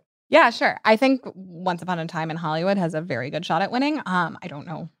want to start? Yeah, sure. I think Once Upon a Time in Hollywood has a very good shot at winning. I don't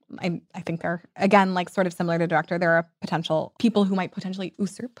know. I think they're, again, sort of similar to director. There are potential people who might potentially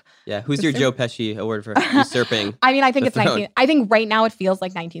usurp. Yeah. Who's your Joe Pesci award for usurping? I mean, I think it's 19. I think right now it feels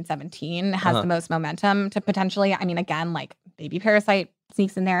like 1917 has the most momentum to potentially. I mean, again, maybe Parasite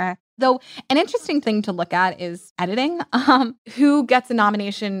sneaks in there. Though an interesting thing to look at is editing. Who gets a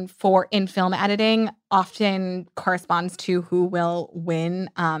nomination for in-film editing often corresponds to who will win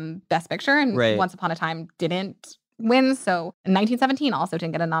Best Picture. And Once Upon a Time didn't win. So 1917 also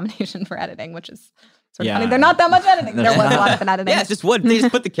didn't get a nomination for editing, which is sort of funny. They're not that much editing. There was a lot of editing. Yeah, it's just what they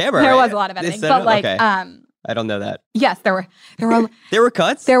just put the camera. There was a lot of editing. But okay. I don't know that. Yes, there were there were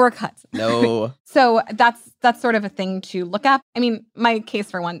cuts? There were cuts. No. So that's sort of a thing to look at. I mean, my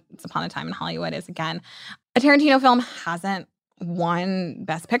case for Once Upon a Time in Hollywood is, again, a Tarantino film hasn't won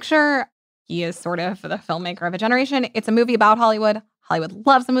Best Picture. He is sort of the filmmaker of a generation. It's a movie about Hollywood. Hollywood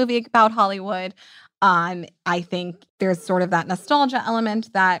loves a movie about Hollywood. I think there's sort of that nostalgia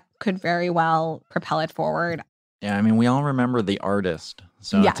element that could very well propel it forward. Yeah, I mean, we all remember The Artist.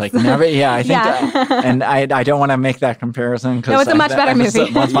 So it's never, I think, and I don't want to make that comparison because it's a much better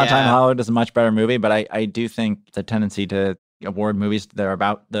movie. Once Upon a Time in Hollywood is a much better movie, but I do think the tendency to award movies that are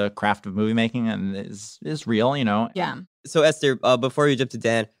about the craft of movie making and is real, Yeah. So Esther, before you jump to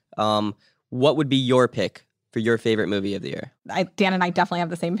Dan, what would be your pick for your favorite movie of the year? Dan and I definitely have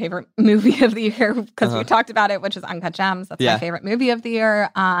the same favorite movie of the year because we talked about it, which is Uncut Gems. That's my favorite movie of the year.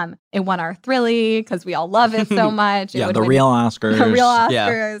 It won our Thrilly because we all love it so much. The real Oscars. The real Oscars.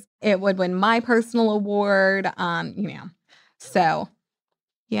 Yeah. It would win my personal award. So,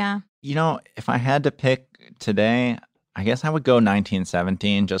 yeah. If I had to pick today, I guess I would go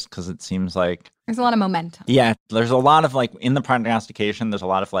 1917 just because it seems like there's a lot of momentum. Yeah, there's a lot of in the prognostication, there's a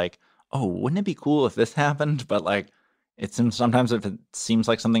lot of oh, wouldn't it be cool if this happened? But it seems sometimes if it seems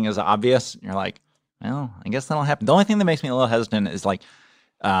like something is obvious, you're well, I guess that'll happen. The only thing that makes me a little hesitant is the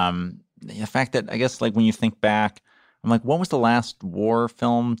fact that I guess when you think back, I'm like, what was the last war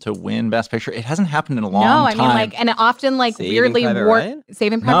film to win Best Picture? It hasn't happened in a long No, I time. mean, like, and it often, like, Saving weirdly, Private Ryan?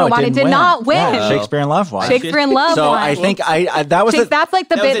 Saving Private Ryan, it did not win. Yeah, Shakespeare in Love won. Shakespeare in Love So won. I think that was that's like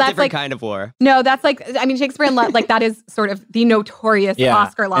the That was bit. a That's different like kind of war. no, that's like I mean Shakespeare in Love. Like that is sort of the notorious Yeah.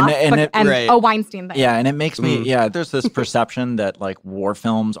 Oscar loss and right. a Weinstein thing. Yeah, and it makes me there's this perception that like war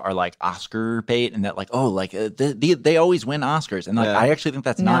films are like Oscar bait, and that like they always win Oscars, and like I actually think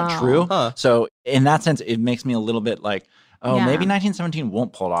that's not true. So in that sense, it makes me a little bit like, maybe 1917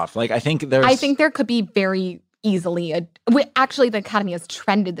 won't pull it off. Like I think there could be very easily actually the Academy has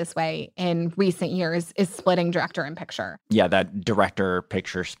trended this way in recent years, is splitting director and picture. Yeah, that director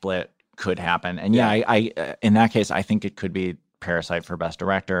picture split could happen, and I in that case I think it could be Parasite for Best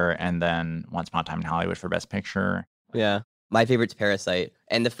Director, and then Once Upon a Time in Hollywood for Best Picture. Yeah. My favorite's Parasite.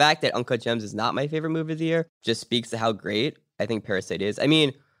 And the fact that Uncut Gems is not my favorite movie of the year just speaks to how great I think Parasite is. I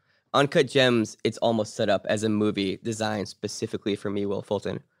mean, Uncut Gems, it's almost set up as a movie designed specifically for me, Will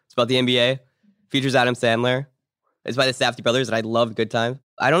Fulton. It's about the NBA, features Adam Sandler. It's by the Safdie brothers, and I loved Good Time.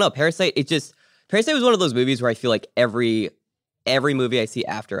 I don't know, Parasite was one of those movies where I feel like every movie I see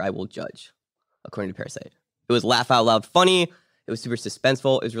after I will judge, according to Parasite. It was laugh out loud funny. It was super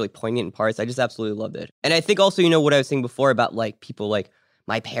suspenseful. It was really poignant in parts. I just absolutely loved it. And I think also, what I was saying before about like people like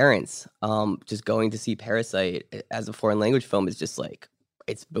my parents just going to see Parasite as a foreign language film is just like,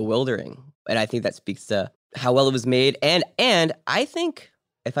 it's bewildering. And I think that speaks to how well it was made. And I think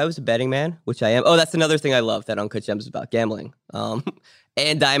if I was a betting man, which I am, that's another thing I love that Uncut Gems is about, gambling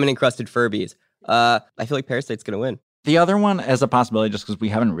and diamond encrusted Furbies. I feel like Parasite's going to win. The other one as a possibility, just because we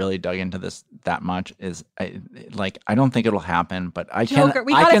haven't really dug into this that much, is I don't think it'll happen, but I can. Joker.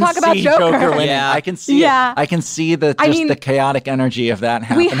 We gotta talk about Joker. Winning. Yeah. I can see it. I can see the chaotic energy of that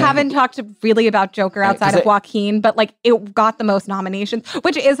happening. We haven't talked really about Joker outside of Joaquin, but like it got the most nominations,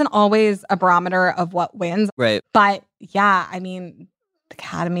 which isn't always a barometer of what wins. Right. But yeah, I mean, the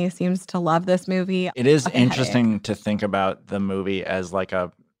Academy seems to love this movie. It is interesting to think about the movie as like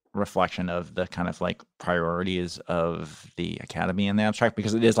a reflection of the kind of like priorities of the Academy in the abstract,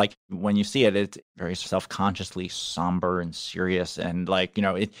 because it is like when you see it, it's very self-consciously somber and serious, and like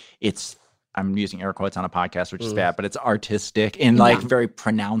it's I'm using air quotes on a podcast, which is bad, but it's artistic in like very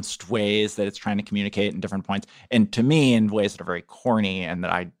pronounced ways that it's trying to communicate in different points, and to me in ways that are very corny and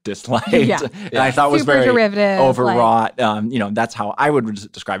that I disliked and I thought was very derivative, overwrought. That's how I would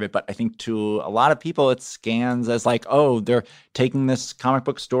describe it, but I think to a lot of people it scans as like, oh, they're taking this comic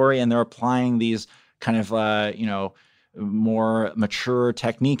book story and they're applying these kind of more mature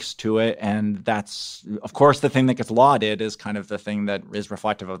techniques to it, and that's of course the thing that gets lauded is kind of the thing that is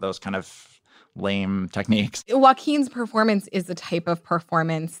reflective of those kind of lame techniques. Joaquin's performance is the type of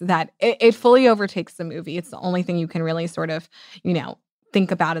performance that it fully overtakes the movie. It's the only thing you can really sort of,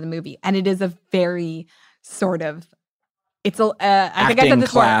 think about in the movie. And it is a very sort of, it's a, I think I said this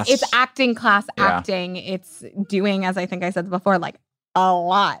before, it's acting class acting. It's doing, as I think I said before, like a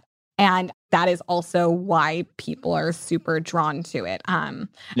lot. And that is also why people are super drawn to it. And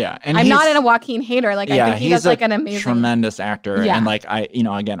I'm not a Joaquin hater. Like I think he does like an amazing, tremendous actor. Yeah. And like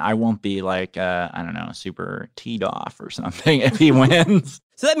I won't be like super teed off or something if he wins.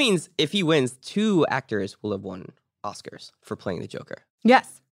 So that means if he wins, 2 actors will have won Oscars for playing the Joker.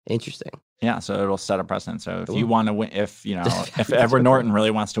 Yes. Interesting. Yeah, so it'll set a precedent. So if you want to win, if Edward Norton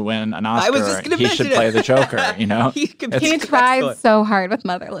really wants to win an Oscar, he should play the Joker. He tried so hard with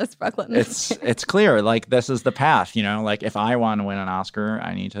Motherless Brooklyn. It's clear, like this is the path. Like if I want to win an Oscar,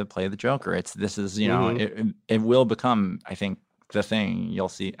 I need to play the Joker. It will become, I think, the thing you'll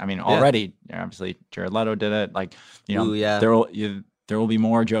see. I mean, already, obviously, Jared Leto did it. Like, there will be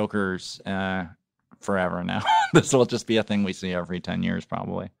more Jokers forever now. This will just be a thing we see every 10 years,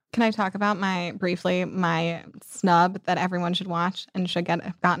 probably. Can I talk about my snub that everyone should watch and should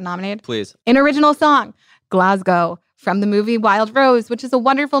have gotten nominated? Please. An original song, Glasgow, from the movie Wild Rose, which is a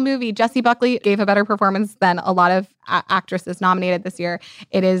wonderful movie. Jessie Buckley gave a better performance than a lot of actresses nominated this year.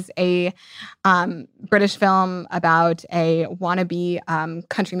 It is a British film about a wannabe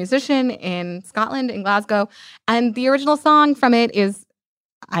country musician in Scotland, in Glasgow. And the original song from it is,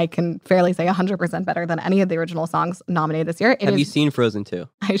 I can fairly say 100% better than any of the original songs nominated this year. Have you seen Frozen 2?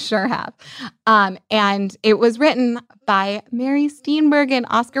 I sure have. And it was written by Mary Steenburgen,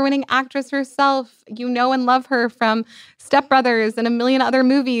 Oscar-winning actress herself. You know and love her from Step Brothers and a million other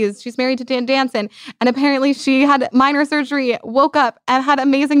movies. She's married to Dan Danson. And apparently she had minor surgery, woke up, and had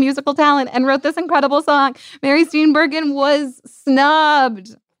amazing musical talent and wrote this incredible song. Mary Steenburgen was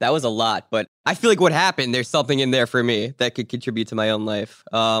snubbed. That was a lot, but I feel like what happened, there's something in there for me that could contribute to my own life.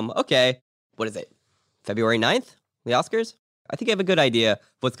 Okay. What is it? February 9th? The Oscars? I think I have a good idea of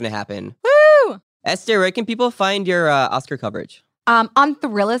what's going to happen. Woo! Esther, where can people find your Oscar coverage? On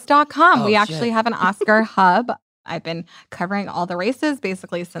Thrillist.com. Oh, we actually shit. have an Oscar hub. I've been covering all the races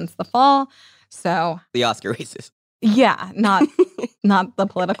basically since the fall. So The Oscar races. yeah, not the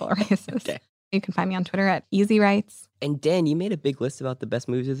political races. Okay. You can find me on Twitter at Easy Rights. And Dan, you made a big list about the best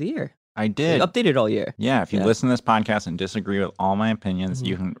movies of the year. I did. You updated all year. Yeah, if you listen to this podcast and disagree with all my opinions,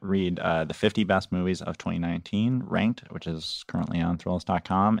 you can read the 50 best movies of 2019 ranked, which is currently on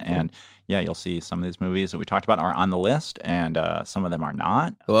Thrillist.com. And yeah, you'll see some of these movies that we talked about are on the list, and some of them are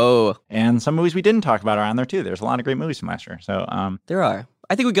not. Whoa. And some movies we didn't talk about are on there too. There's a lot of great movies from last year. So There are.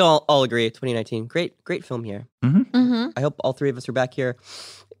 I think we can all agree 2019. Great film here. I hope all three of us are back here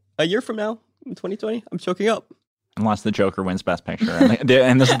a year from now in 2020. I'm choking up. Unless the Joker wins Best Picture.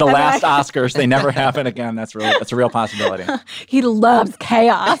 And this is the last Oscars. They never happen again. That's a real possibility. He loves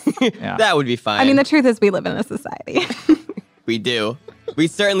chaos. Yeah. That would be fine. I mean, the truth is we live in a society. We do. We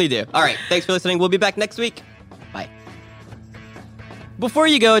certainly do. All right. Thanks for listening. We'll be back next week. Bye. Before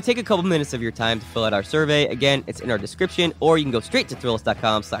you go, take a couple minutes of your time to fill out our survey. Again, it's in our description, or you can go straight to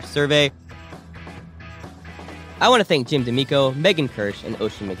Thrillist.com/survey. I want to thank Jim D'Amico, Megan Kirsch, and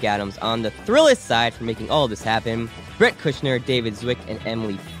Ocean McAdams on the Thrillist side for making all of this happen. Brett Kushner, David Zwick, and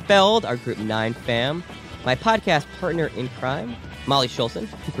Emily Feld, our Group 9 fam. My podcast partner in crime, Molly Schulson,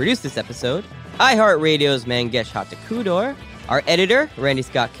 who produced this episode. iHeartRadio's Mangesh Hattikudur. Our editor, Randy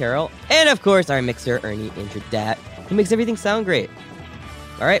Scott Carroll. And of course, our mixer, Ernie Indradat, who makes everything sound great.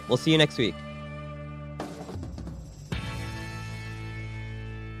 All right, we'll see you next week.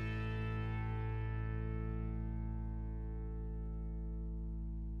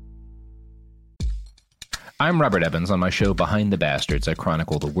 I'm Robert Evans. On my show Behind the Bastards, I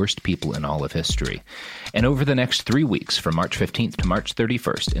chronicle the worst people in all of history. And over the next 3 weeks, from March 15th to March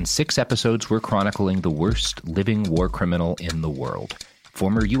 31st, in 6 episodes, we're chronicling the worst living war criminal in the world.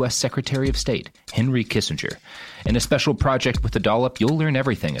 Former U.S. Secretary of State, Henry Kissinger. In a special project with the Dollop, you'll learn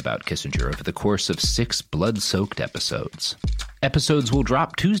everything about Kissinger over the course of 6 blood-soaked episodes. Episodes will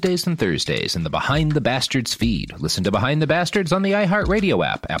drop Tuesdays and Thursdays in the Behind the Bastards feed. Listen to Behind the Bastards on the iHeartRadio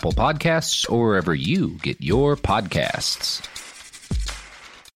app, Apple Podcasts, or wherever you get your podcasts.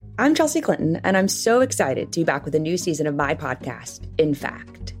 I'm Chelsea Clinton, and I'm so excited to be back with a new season of my podcast, In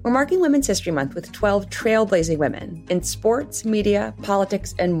Fact. We're marking Women's History Month with 12 trailblazing women in sports, media,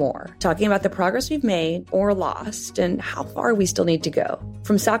 politics, and more, talking about the progress we've made or lost and how far we still need to go.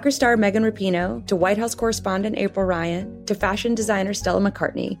 From soccer star Megan Rapinoe to White House correspondent April Ryan to fashion designer Stella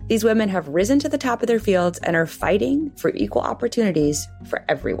McCartney, these women have risen to the top of their fields and are fighting for equal opportunities for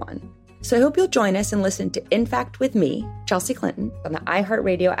everyone. So I hope you'll join us and listen to In Fact with me, Chelsea Clinton, on the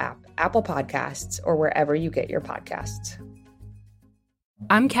iHeartRadio app, Apple Podcasts, or wherever you get your podcasts.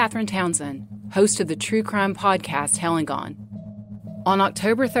 I'm Katherine Townsend, host of the true crime podcast Hell and Gone. On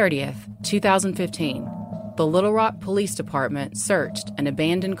October 30th, 2015, the Little Rock Police Department searched an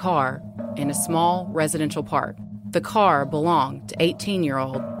abandoned car in a small residential park. The car belonged to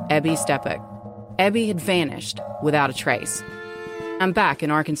 18-year-old Ebby Stepek. Ebby had vanished without a trace. I'm back in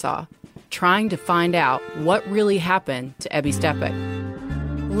Arkansas, trying to find out what really happened to Ebby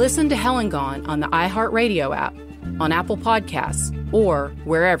Stepek. Listen to Hell and Gone on the iHeartRadio app, on Apple Podcasts, or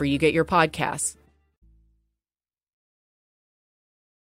wherever you get your podcasts.